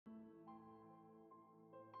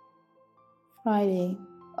Friday,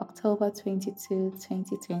 October 22,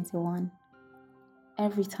 2021.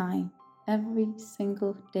 Every time, every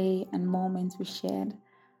single day and moment we shared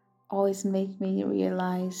always make me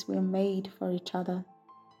realize we're made for each other.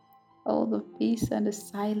 All the peace and the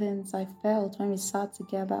silence I felt when we sat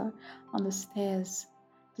together on the stairs,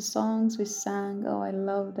 the songs we sang, oh, I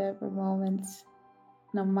loved every moment,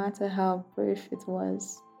 no matter how brief it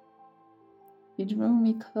was. You drew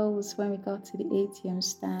me close when we got to the ATM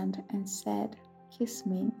stand and said, "Kiss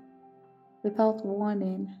me." Without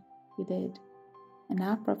warning, you did, and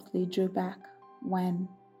abruptly drew back when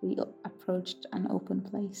we approached an open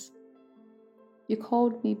place. You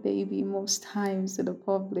called me baby most times in the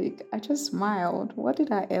public. I just smiled. What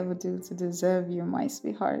did I ever do to deserve you, my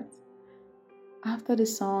sweetheart? After the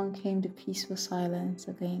song came the peaceful silence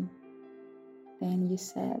again. Then you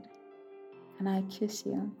said, "Can I kiss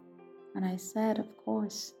you?" And I said, "Of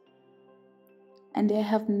course." And there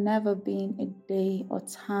have never been a day or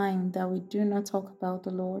time that we do not talk about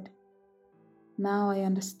the Lord. Now I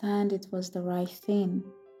understand it was the right thing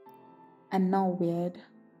and not weird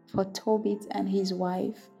for Tobit and his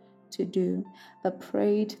wife to do, that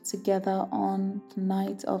prayed together on the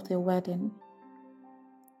night of their wedding.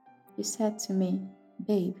 You said to me,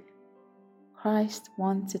 "Babe, Christ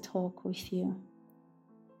wants to talk with you."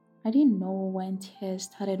 I didn't know when tears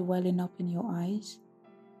started welling up in your eyes.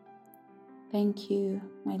 Thank you,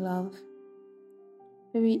 my love.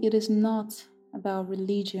 Baby, it is not about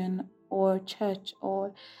religion or church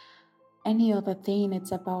or any other thing.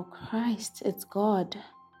 It's about Christ. It's God.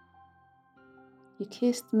 You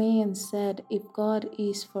kissed me and said, "If God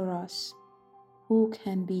is for us, who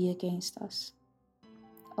can be against us?"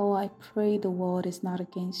 Oh, I pray the world is not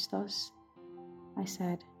against us. I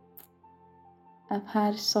said, I've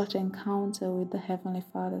had such encounter with the Heavenly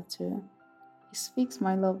Father too. He speaks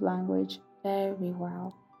my love language very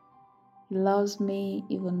well. He loves me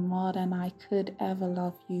even more than I could ever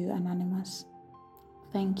love you, Anonymous.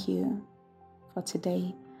 Thank you for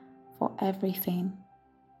today, for everything.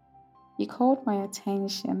 You called my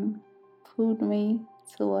attention, pulled me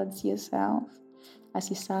towards yourself as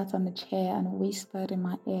you sat on the chair and whispered in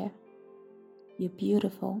my ear, "You're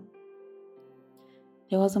beautiful."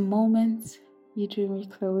 There was a moment you drew me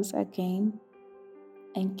close again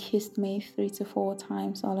and kissed me 3 to 4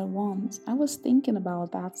 times all at once. I was thinking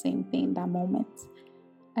about that same thing that moment,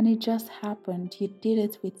 and it just happened. You did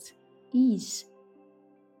it with ease.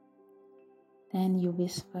 Then you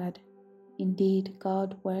whispered, "Indeed,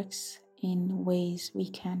 God works in ways we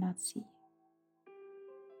cannot see."